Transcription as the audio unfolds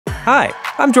Hi,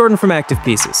 I'm Jordan from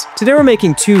Activepieces. Today we're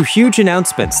making two huge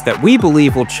announcements that we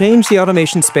believe will change the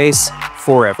automation space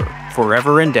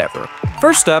forever and ever.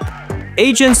 First up,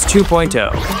 Agents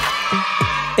 2.0.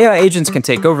 AI agents can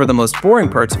take over the most boring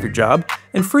parts of your job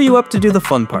and free you up to do the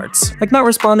fun parts, like not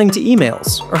responding to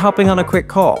emails or hopping on a quick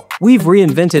call. We've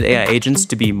reinvented AI agents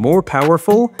to be more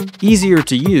powerful, easier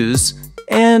to use,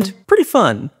 and pretty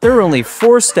fun. There are only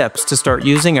 4 steps to start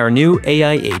using our new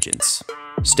AI agents.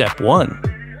 Step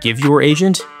 1. Give your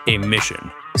agent a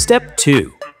mission. Step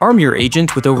 2. Arm your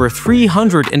agent with over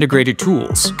 300 integrated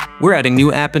tools. We're adding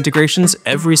new app integrations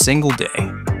every single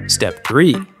day. Step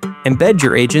 3. Embed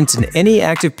your agent in any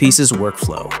Activepieces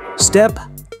workflow. Step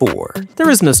 4.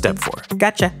 There is no step 4.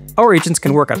 Gotcha. Our agents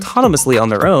can work autonomously on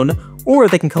their own, or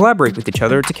they can collaborate with each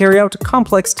other to carry out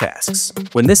complex tasks.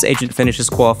 When this agent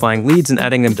finishes qualifying leads and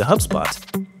adding them to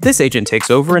HubSpot, this agent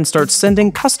takes over and starts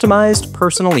sending customized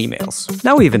personal emails.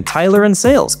 Now even Tyler in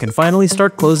sales can finally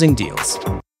start closing deals.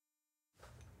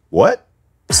 What?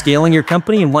 Scaling your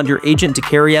company and want your agent to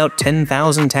carry out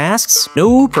 10,000 tasks?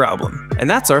 No problem. And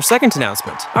that's our second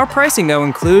announcement. Our pricing now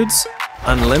includes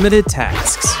unlimited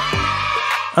tasks.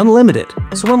 Unlimited.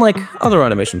 So unlike other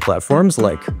automation platforms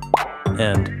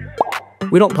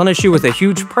we don't punish you with a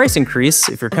huge price increase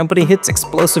if your company hits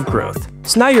explosive growth.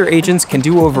 So now your agents can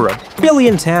do over 1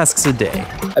 billion tasks a day.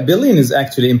 1 billion is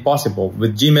actually impossible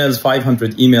with Gmail's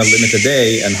 500 email limit a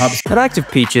day and HubSpot. At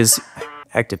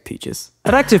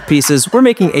Activepieces, we're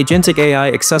making agentic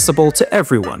AI accessible to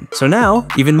everyone. So now,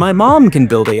 even my mom can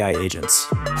build AI agents.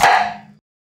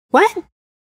 What?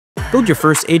 Build your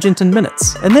first agent in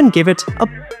minutes, and then give it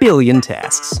 1 billion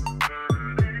tasks.